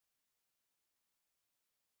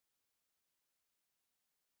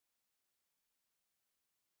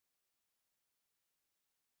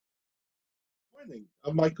Morning.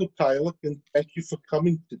 I'm Michael Tylick, and thank you for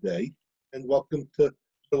coming today, and welcome to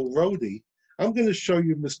Little Rhodey. I'm going to show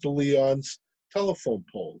you Mr. Leon's telephone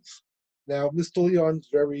poles. Now, Mr. Leon's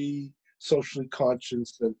very socially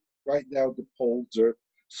conscious, and right now the poles are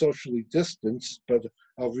socially distanced, but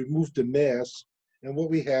I'll remove the mask, and what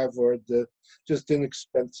we have are the just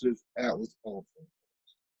inexpensive Atlas telephone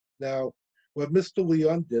poles. Now, what Mr.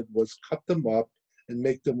 Leon did was cut them up and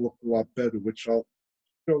make them look a lot better, which I'll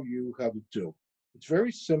show you how to do. It's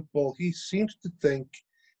very simple. He seems to think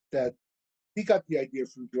that he got the idea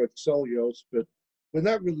from George Sellios, but we're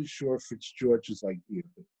not really sure if it's George's idea.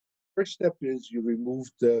 But first step is you remove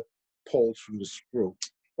the poles from the sprue.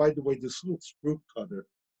 By the way, this little sprue cutter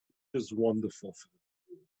is wonderful for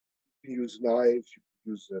this. You can use knives, you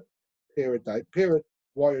can use a pair of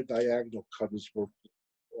wire diagonal cutters work as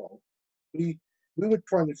well. We were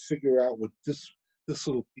trying to figure out what this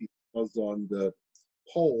little piece was on the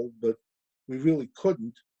pole, but we really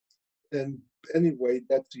couldn't. And anyway,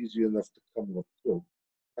 that's easy enough to come up too.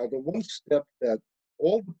 Now, the one step that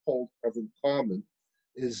all the poles have in common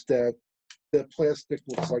is that the plastic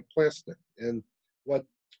looks like plastic. And what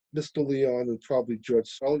Mr. Leon and probably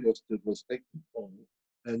George Sellios did was take the pole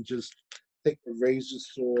and just take a razor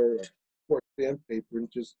saw or sandpaper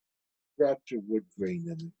and just scratch a wood grain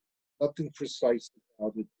in it. Nothing precise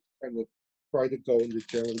about it, kind of try to go in the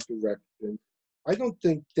general direction. I don't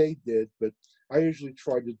think they did, but I usually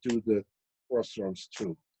try to do the cross arms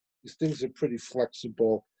too. These things are pretty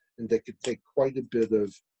flexible and they could take quite a bit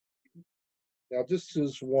of. Now, this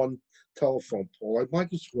is one telephone pole. I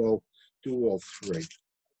might as well do all three.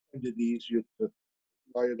 I find it easier to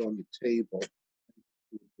lie it on the table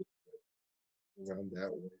around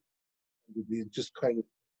that way. And it just kind of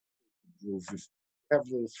groove. If you have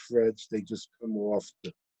little threads, they just come off.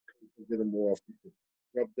 Get them off. You can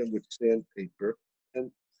rub them with sandpaper,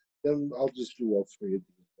 and then I'll just do all three of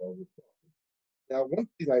these while we're talking. Now, one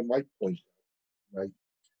thing I might point out, I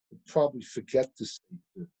would probably forget to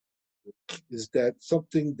say, is that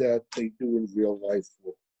something that they do in real life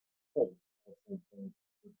with poles,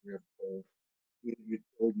 telegraph poles,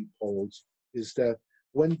 utility poles, is that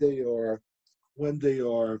when they are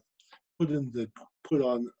put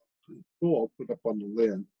up on the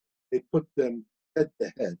land, they put them head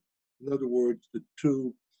to head. In other words, the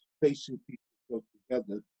two facing pieces go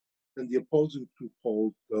together, and the opposing two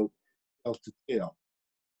poles go tail to tail.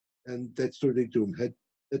 And that's what they do, head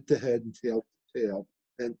to head and tail to tail.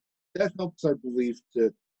 And that helps, I believe,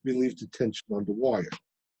 to relieve the tension on the wire.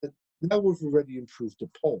 And now we've already improved the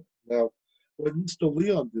pole. Now, what Mr.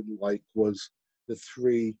 Leon didn't like was the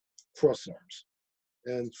three cross arms.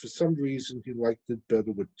 And for some reason, he liked it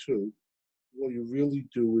better with two. What you really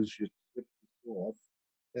do is you snip this off.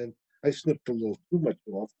 And I snipped a little too much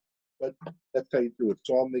off, but that's how you do it.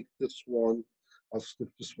 So I'll make this one, I'll snip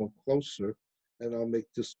this one closer, and I'll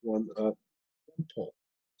make this one one pole.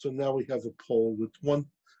 So now we have a pole with one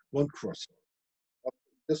cross. I'll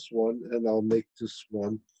make this one, and I'll make this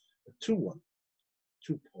one a two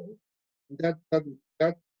pole. And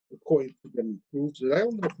that according to them improves it. I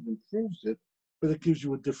don't know if it improves it, but it gives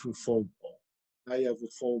you a different phone pole. Now you have a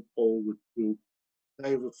phone pole with two. Now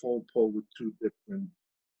you have a phone pole with two different.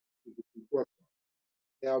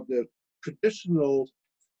 Now the traditional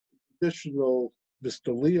Mr.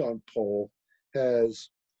 Leon pole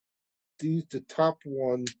has the top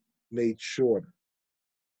one made shorter.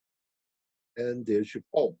 And there's your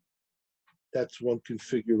pole. That's one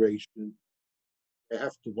configuration. I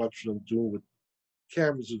have to watch what I'm doing with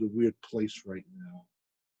cameras at a weird place right now.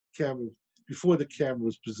 Before the camera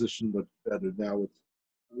was positioned much better. Now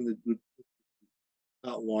I'm gonna do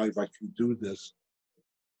not live, I can do this.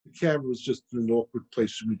 The camera was just an awkward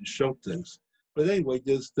place for me to show things. But anyway,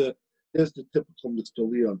 there's the typical Mr.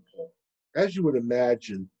 Leon pole. As you would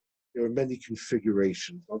imagine, there are many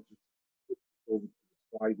configurations. I'll just put it over to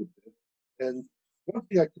the side a bit. And one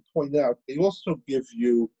thing I could point out, they also give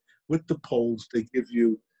you, with the poles, they give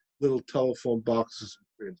you little telephone boxes and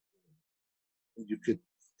transformers. And you could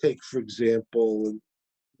take, for example, and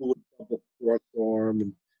do a double cross arm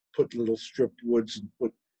and put little strip woods and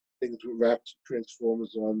put things with racks and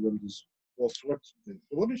transformers on them. There's all sorts of things.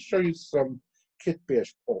 So let me show you some kit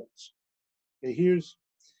bash poles. Okay, here's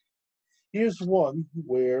one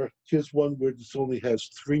where this only has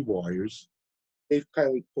 3 wires. They've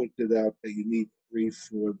kindly pointed out that you need three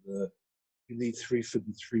for the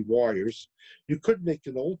 3 wires. You could make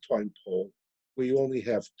an old time pole where you only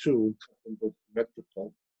have 2 and cut them both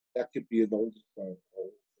symmetrical. That could be an old style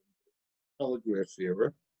pole from the Telegraph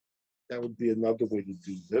era. That would be another way to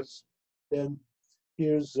do this. Then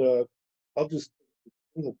here's I'll just take the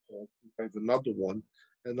single pole. I have another one,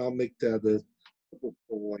 and I'll make that a double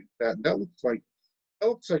pole like that. And that looks like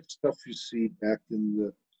stuff you see back in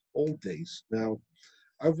the old days. Now,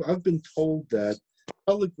 I've been told that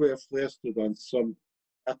telegraph lasted on some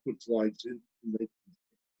backwards lines in the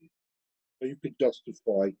 1960s. So you could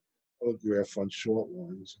justify telegraph on short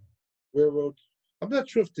lines. Railroads, I'm not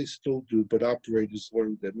sure if they still do, but operators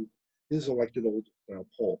learned them. These are like an old style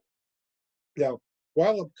pole. Now,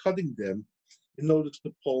 while I'm cutting them, you notice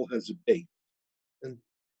the pole has a base. And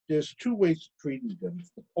there's two ways of treating them.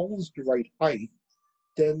 If the pole is the right height,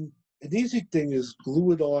 then an easy thing is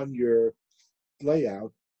glue it on your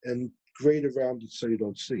layout and grade around it so you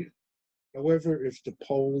don't see it. However, if the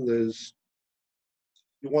pole is,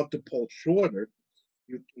 you want the pole shorter,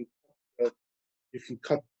 you can you can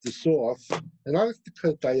cut this off. And I like to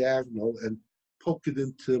cut diagonal and poke it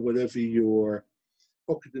into whatever your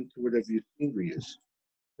scenery is.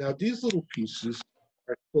 Now these little pieces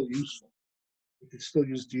are still useful. You can still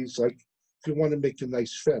use these like if you want to make a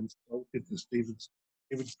nice fence. Oh, look at this, David's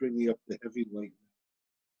bringing up the heavy light.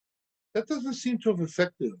 That doesn't seem to have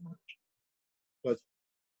affected it much.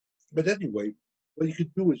 But anyway, what you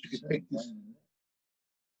could do is you could take this.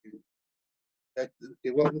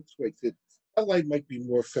 Okay, well, let's wait. That light might be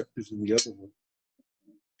more effective than the other one.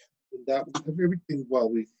 And that everything. Well,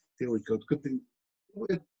 there we go. Good thing.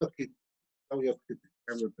 Okay, now we have to get the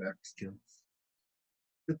camera back again.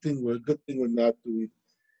 Good thing we're not doing.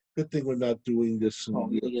 Good thing we're not doing this.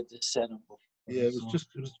 We get this set up. Yeah, it was just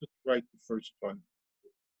right the first time.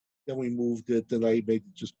 Then we moved it. Then I made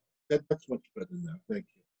it just that's much better now. Thank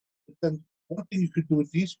you. But then one thing you could do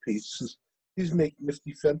with these pieces, these make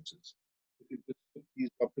nifty fences. You could just put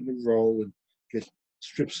these up in a row and get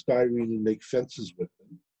strip styrene and make fences with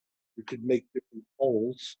them. You could make different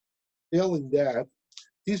poles. Failing that,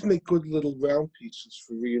 these make good little round pieces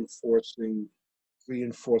for reinforcing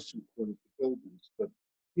corners of buildings. But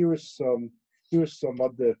here are some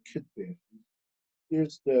other kit bands.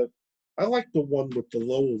 Here's I like the one with the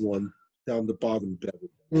lower one down the bottom better.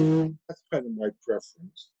 That's kind of my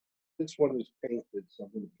preference. This one is painted, so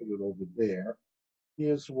I'm going to put it over there.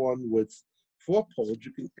 Here's one with 4 poles.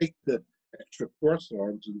 You can take the extra cross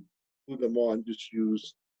arms and glue them on. Just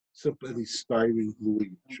use any styrene glue.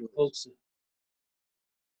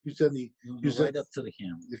 Use any. Use right up to the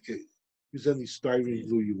camera. Okay. Use any styrene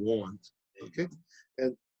glue you want. Okay.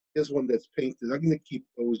 And here's one that's painted. I'm going to keep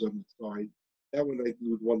those on the side. That one I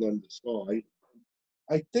glued one on the side.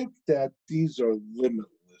 I think that these are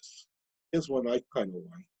limitless. Here's one I kind of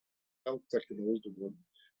like. That looks like an older one.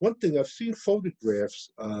 One thing, I've seen photographs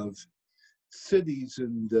of cities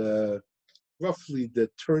in roughly the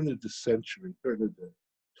turn of the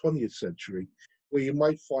 20th century, where you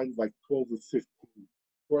might find like 12 or 15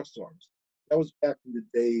 cross arms. That was back in the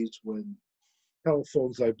days when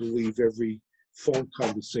telephones, I believe, every phone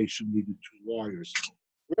conversation needed 2 wires.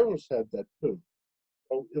 Railroads had that too.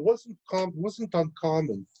 So it wasn't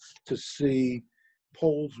uncommon to see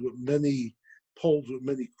poles with many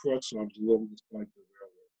cross arms along the side of the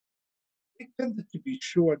railroad. They tended to be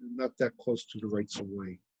short and not that close to the rights of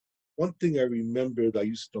way. One thing I remembered I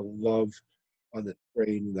used to love on the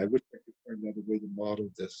train, and I wish I could find another way to model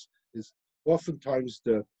this, is oftentimes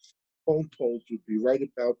the phone poles would be right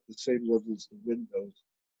about the same level as the windows,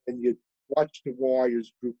 and you'd watch the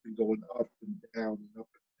wires grouping going up and down and up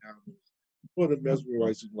and down. Sort of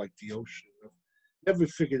mesmerizing like the ocean. I've never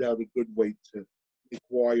figured out a good way to make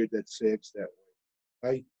wire that sags that way.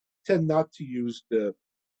 I tend not to use the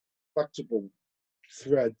flexible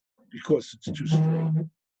thread because it's too straight.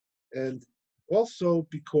 And also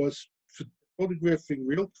because for photographing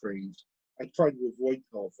real trains, I try to avoid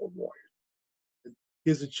telephone wires. And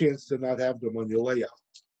here's a chance to not have them on your layout.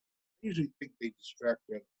 I usually think they distract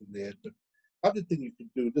rather than add, but other thing you can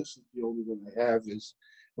do, this is the only one I have, is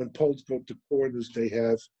when poles go to corners, they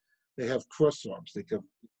have cross arms. They come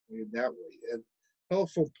in that way. And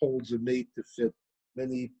telephone poles are made to fit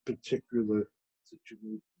many particular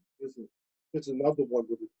situations. There's another one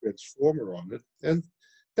with a transformer on it. And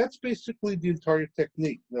that's basically the entire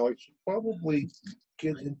technique. Now I should probably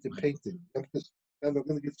get into painting. And I'm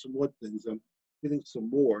going to get some more things. I'm getting some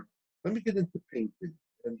more. Let me get into painting.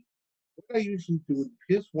 And what I usually do,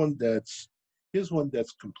 here's one that's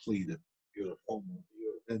completed. Beautiful.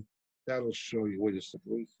 And that'll show you. Wait a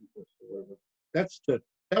second.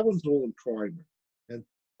 That one's all in primer. And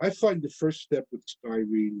I find the first step with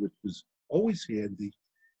styrene, which is always handy,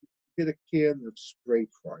 get a can of spray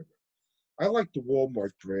primer. I like the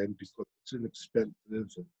Walmart brand because it's inexpensive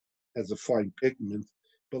and has a fine pigment.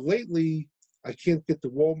 But lately, I can't get the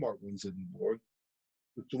Walmart ones anymore.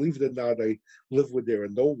 But believe it or not, I live where there are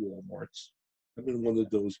no Walmarts. I'm in one of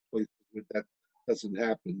those places where that doesn't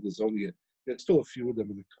happen. There's only a There's still a few of them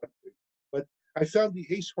in the country. But I found the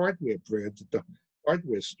Ace Hardware brand at the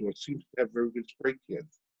hardware store seems to have very good spray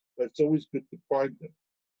cans. But it's always good to prime them.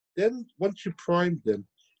 Then once you prime them,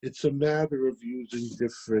 it's a matter of using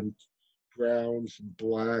different browns and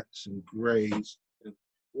blacks and grays and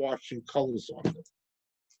washing colors on them.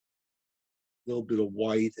 A little bit of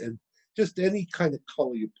white and just any kind of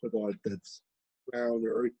color you put on it that's brown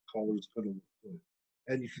or earth color is going to look good.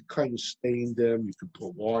 And you can kind of stain them. You can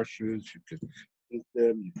put washers. You can paint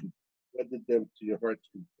them. You can render them to your heart's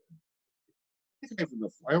content. I think I have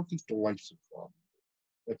enough. I don't think the light's a problem.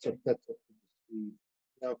 That's up to the speed.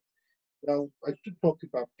 Now, I should talk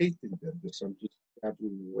about painting them because I'm just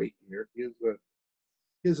gathering away here.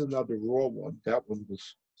 Here's another raw one. That one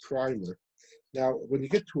was primer. Now, when you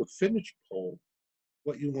get to a finished pole,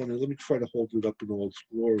 what you want to, let me try to hold it up in all its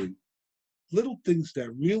glory. Little things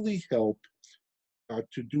that really help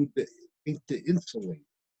to do the ink to insulate.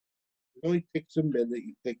 It only takes a minute.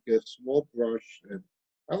 You take a small brush, and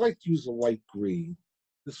I like to use a light green.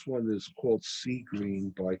 This one is called Sea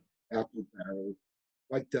Green by Apple Barrel.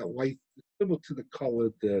 Like that light, similar to the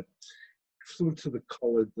color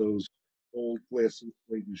those old glass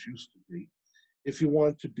insulators used to be. If you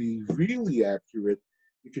want to be really accurate,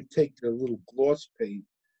 you could take a little gloss paint,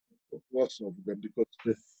 put gloss over them because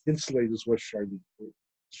the insulators were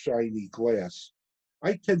shiny glass.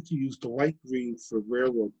 I tend to use the light green for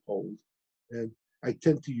railroad poles, and I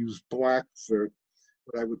tend to use black for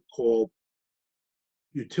what I would call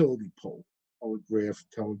utility pole, telegraph,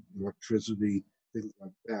 electricity, things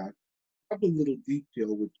like that. Other little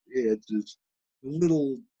detail which adds is the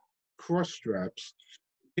little cross straps.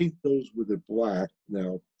 Paint those with a black.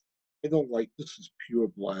 Now, I don't like this is pure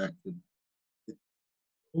black, and it,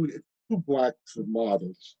 it's too black for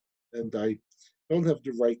models, and I don't have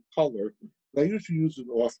the right color. I usually use an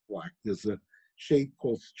off black. There's a shade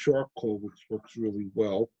called charcoal, which works really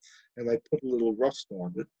well, and I put a little rust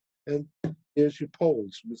on it. And here's your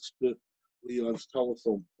poles, Mr. Leon's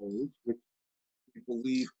telephone poles, which we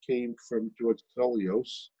believe came from George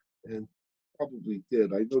Celios, and probably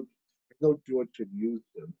did. I know George had used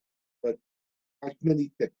them, but like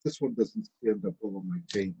many tech, this one doesn't stand up over my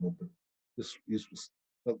table, but this was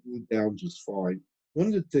glued down just fine. One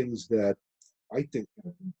of the things that I think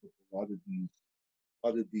happens with a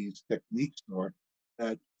lot of these techniques are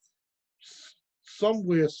that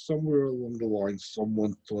somewhere along the line,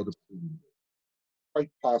 someone thought of doing it.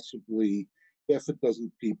 Quite possibly half a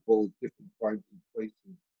dozen people at different times and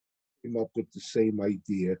places came up with the same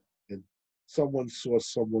idea, and someone saw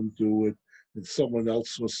someone do it, and someone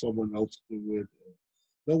else saw someone else do it.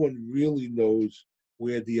 No one really knows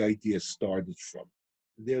where the idea started from.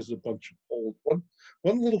 And there's a bunch of holes.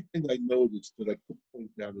 One little thing I noticed that I could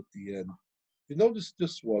point out at the end. You notice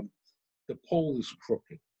this one, the pole is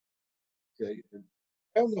crooked. Okay, and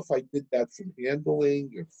I don't know if I did that from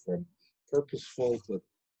handling or from purposeful, but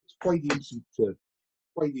it's quite easy to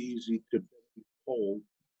bend these poles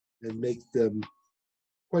and make them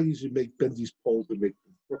quite easy to make bend these poles and make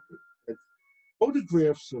them crooked. And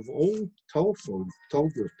photographs of old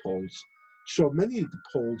telegraph poles show many of the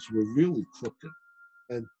poles were really crooked.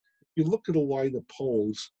 And if you look at a line of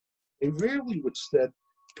poles, they rarely would set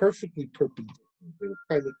perfectly perpendicular. They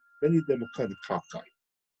were many of them were kind of cockeyed.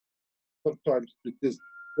 Sometimes because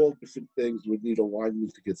all different things would need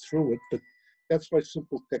alignment to get through it, but that's my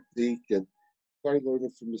simple technique. And if I learn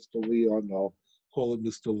it from Mr. Leon, I'll call it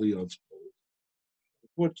Mr. Leon's pole.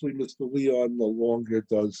 Unfortunately, Mr. Leon no longer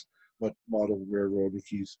does much model railroading.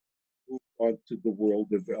 He's moved on to the world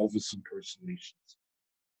of Elvis impersonations.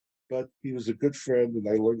 But he was a good friend, and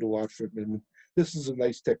I learned a lot from him. This is a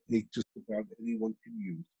nice technique just about anyone can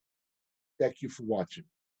use. Thank you for watching.